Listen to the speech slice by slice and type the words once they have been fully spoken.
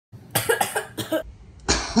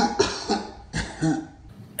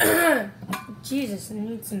Jesus, I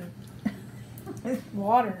need some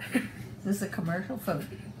water. Is this a commercial for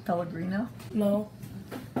Pellegrino? No.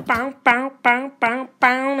 Bow bow bow bow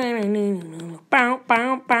bow bow bow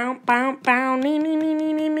bow bow bow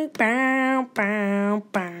bow bow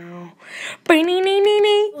bow.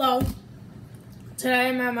 Hello. Today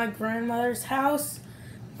I'm at my grandmother's house.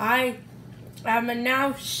 I am a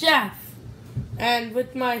now chef, and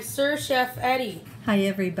with my Sir Chef Eddie. Hi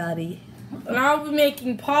everybody. And I'll be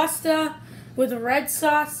making pasta with red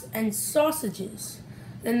sauce and sausages.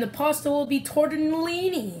 And the pasta will be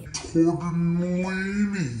tortellini.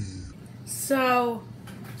 So,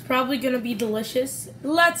 it's probably going to be delicious.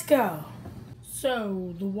 Let's go.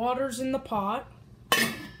 So, the water's in the pot.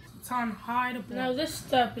 It's on high to boil. Now, this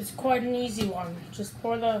step is quite an easy one. Just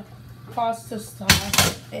pour the pasta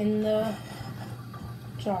sauce in the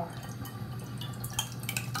jar.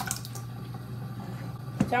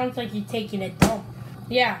 Sounds like you're taking a dump.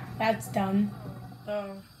 Yeah, that's done.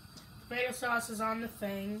 So, tomato sauce is on the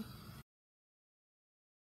thing.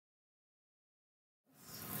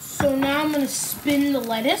 So now I'm gonna spin the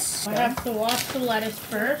lettuce. I have to wash the lettuce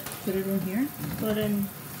first. Put it in here. Put in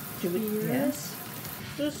Do it. here. Yes.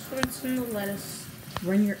 Just rinse in the lettuce.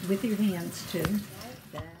 Run with your hands too.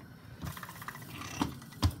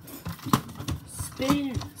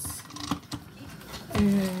 Spins.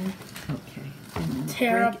 And then Okay. And then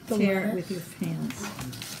tear up the tear lettuce it with your hands.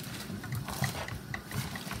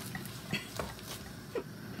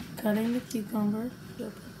 Cutting the cucumber.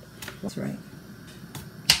 That's right.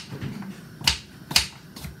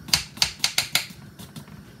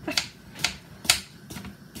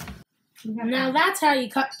 Now that's how you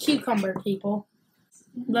cut cucumber, people.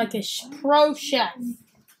 Like a pro chef.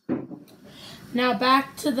 Now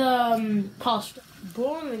back to the pasta.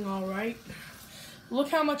 Boiling all right. Look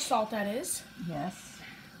how much salt that is. Yes.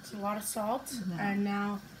 It's a lot of salt. No. And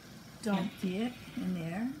now dump. Empty it in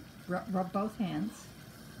there. Rub both hands.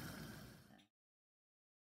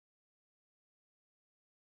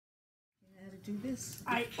 You know how to do this?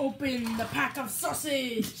 I open the pack of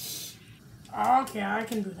sausage. Okay, I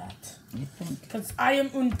can do that. You think? Because I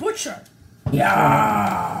am a butcher.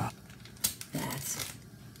 Yeah. That's it.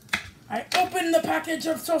 I open the package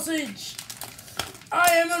of sausage. I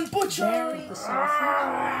am a butcher. Bury the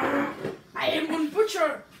sausage. I am a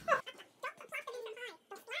butcher.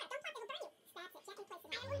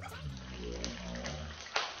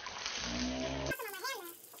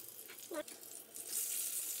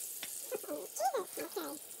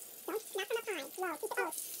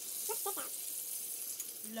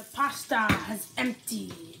 The pasta has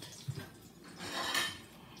emptied.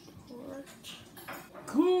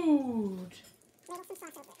 Good.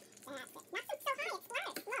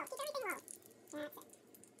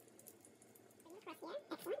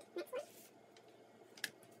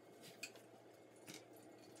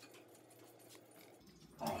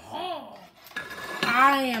 Oh,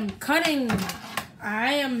 I am cutting.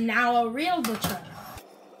 I am now a real butcher.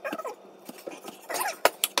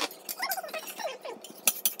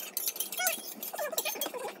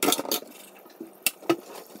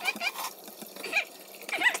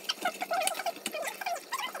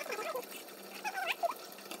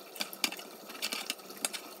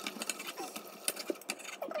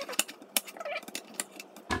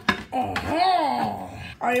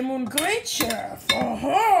 I am a great chef.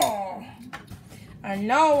 And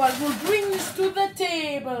now I will bring this to the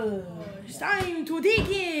table. It's time to dig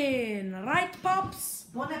in. Right, Pops?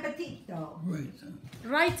 Buon appetito.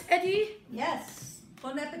 Right, Eddie? Yes.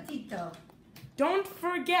 Buon appetito. Don't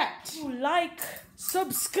forget to like,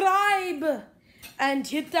 subscribe, and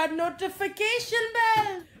hit that notification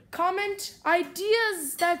bell. Comment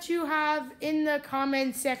ideas that you have in the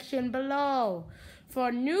comment section below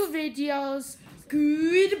for new videos.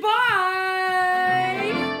 Goodbye!